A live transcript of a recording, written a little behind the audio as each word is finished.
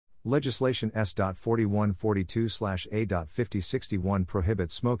Legislation S.4142/A.5061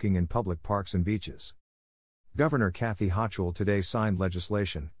 prohibits smoking in public parks and beaches. Governor Kathy Hochul today signed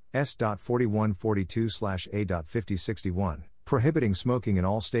legislation S.4142/A.5061, prohibiting smoking in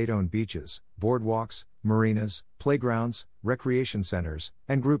all state-owned beaches, boardwalks, marinas, playgrounds, recreation centers,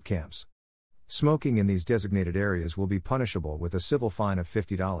 and group camps. Smoking in these designated areas will be punishable with a civil fine of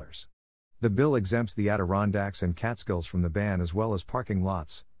 $50. The bill exempts the Adirondacks and Catskills from the ban, as well as parking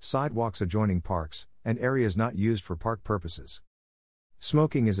lots, sidewalks adjoining parks, and areas not used for park purposes.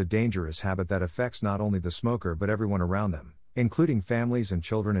 Smoking is a dangerous habit that affects not only the smoker but everyone around them, including families and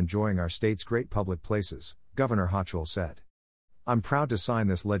children enjoying our state's great public places, Governor Hochul said. I'm proud to sign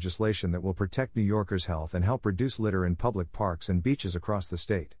this legislation that will protect New Yorkers' health and help reduce litter in public parks and beaches across the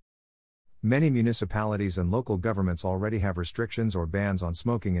state. Many municipalities and local governments already have restrictions or bans on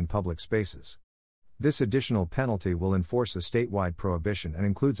smoking in public spaces. This additional penalty will enforce a statewide prohibition and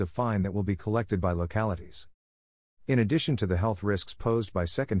includes a fine that will be collected by localities. In addition to the health risks posed by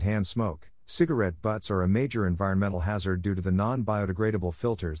secondhand smoke, cigarette butts are a major environmental hazard due to the non-biodegradable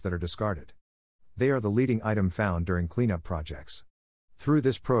filters that are discarded. They are the leading item found during cleanup projects. Through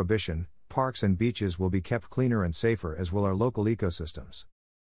this prohibition, parks and beaches will be kept cleaner and safer, as will our local ecosystems.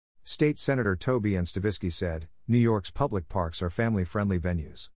 State Senator Toby Ann Stavisky said, New York's public parks are family-friendly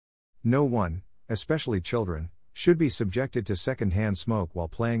venues. No one, especially children, should be subjected to secondhand smoke while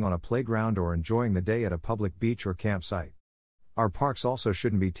playing on a playground or enjoying the day at a public beach or campsite. Our parks also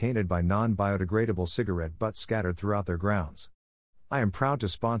shouldn't be tainted by non-biodegradable cigarette butts scattered throughout their grounds. I am proud to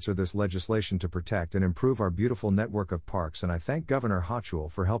sponsor this legislation to protect and improve our beautiful network of parks, and I thank Governor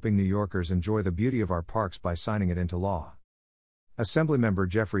Hochul for helping New Yorkers enjoy the beauty of our parks by signing it into law. Assemblymember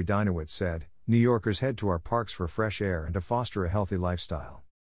Jeffrey Dynowitz said, New Yorkers head to our parks for fresh air and to foster a healthy lifestyle.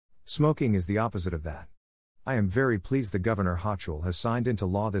 Smoking is the opposite of that. I am very pleased that Governor Hochul has signed into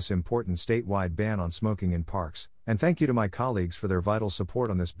law this important statewide ban on smoking in parks, and thank you to my colleagues for their vital support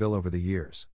on this bill over the years.